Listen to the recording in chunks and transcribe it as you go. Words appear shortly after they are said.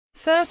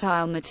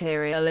Fissile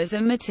material is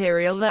a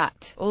material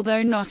that,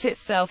 although not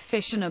itself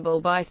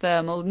fissionable by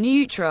thermal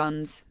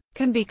neutrons,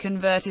 can be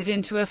converted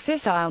into a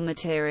fissile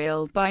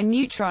material by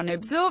neutron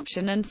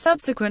absorption and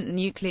subsequent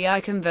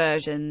nuclei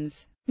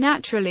conversions.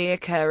 Naturally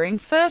occurring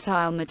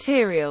fertile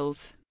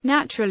materials.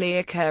 Naturally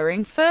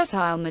occurring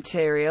fertile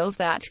materials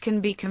that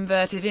can be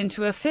converted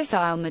into a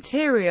fissile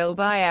material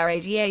by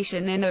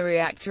irradiation in a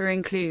reactor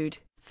include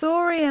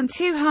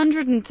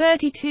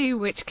thorium-232,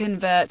 which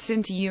converts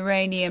into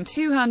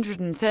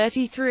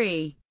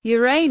uranium-233,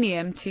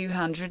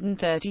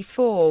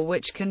 uranium-234,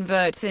 which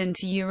converts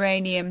into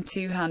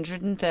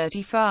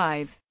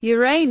uranium-235,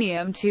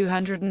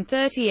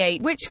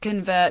 uranium-238, which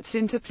converts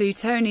into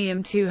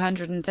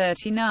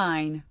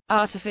plutonium-239.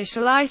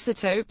 Artificial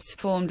isotopes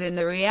formed in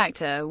the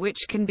reactor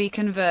which can be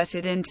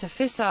converted into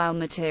fissile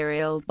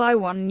material by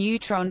one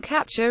neutron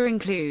capture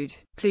include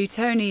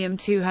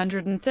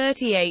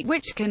plutonium-238,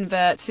 which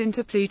converts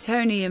into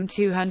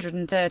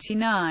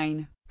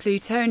plutonium-239,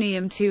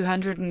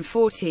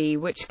 plutonium-240,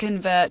 which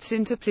converts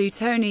into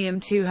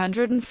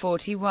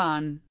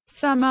plutonium-241.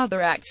 Some other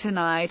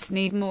actinides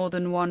need more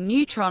than one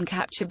neutron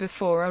capture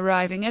before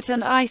arriving at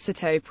an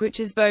isotope which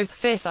is both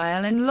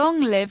fissile and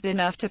long-lived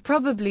enough to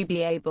probably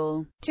be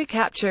able to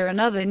capture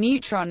another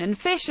neutron and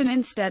fission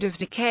instead of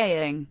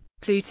decaying.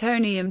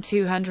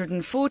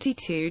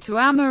 Plutonium-242 to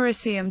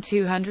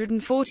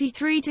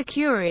americium-243 to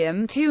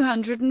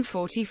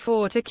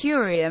curium-244 to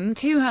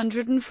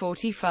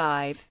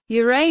curium-245,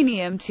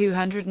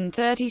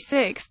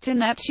 uranium-236 to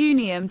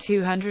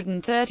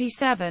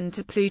neptunium-237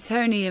 to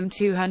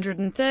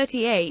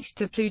plutonium-238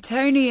 to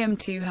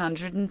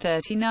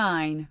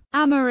plutonium-239,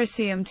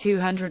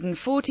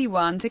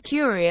 americium-241 to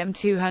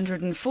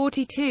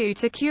curium-242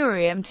 to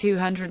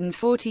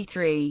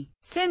curium-243.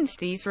 Since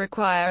these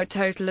require a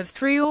total of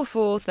 3 or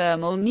 4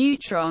 thermal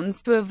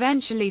neutrons to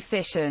eventually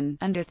fission,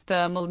 and a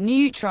thermal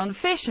neutron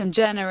fission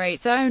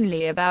generates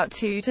only about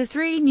 2 to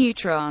 3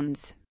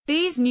 neutrons,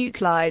 these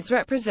nuclides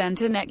represent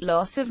a net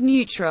loss of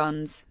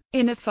neutrons.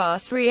 In a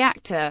fast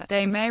reactor,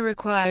 they may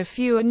require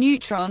fewer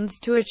neutrons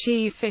to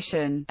achieve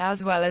fission,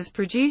 as well as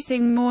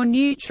producing more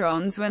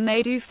neutrons when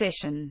they do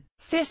fission.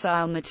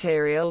 Fissile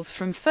materials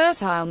from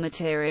fertile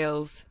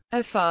materials.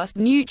 A fast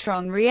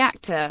neutron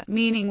reactor,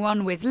 meaning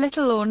one with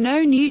little or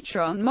no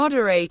neutron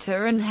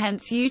moderator and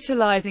hence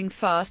utilizing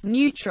fast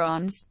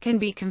neutrons, can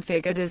be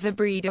configured as a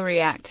breeder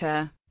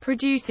reactor,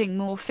 producing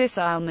more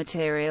fissile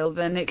material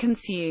than it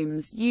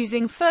consumes,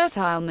 using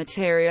fertile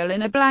material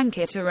in a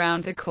blanket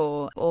around the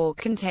core, or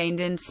contained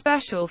in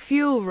special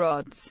fuel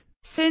rods.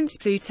 Since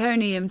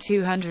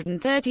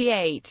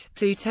plutonium-238,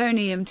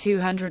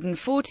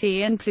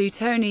 plutonium-240 and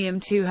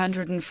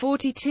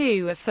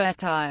plutonium-242 are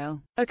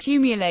fertile,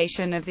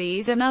 accumulation of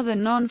these and other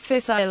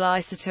non-fissile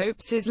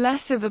isotopes is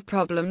less of a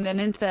problem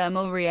than in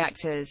thermal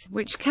reactors,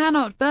 which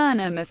cannot burn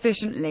them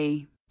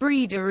efficiently.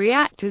 Breeder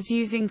reactors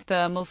using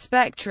thermal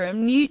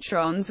spectrum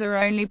neutrons are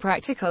only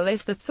practical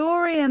if the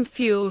thorium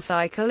fuel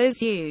cycle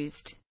is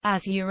used,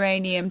 as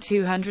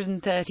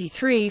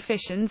uranium-233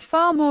 fissions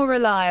far more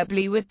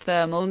reliably with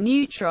thermal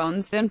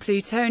neutrons than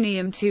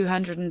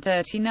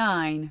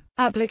plutonium-239.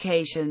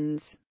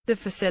 Applications. The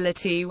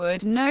facility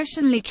would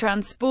notionally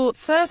transport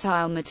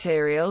fertile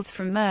materials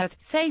from Earth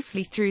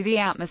safely through the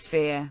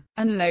atmosphere,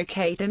 and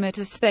locate them at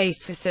a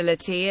space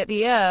facility at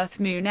the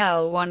Earth-Moon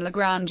L1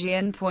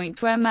 Lagrangian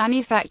point where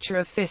manufacture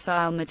of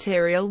fissile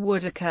material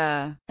would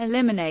occur,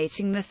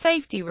 eliminating the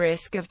safety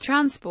risk of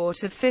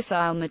transport of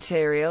fissile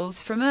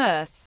materials from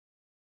Earth.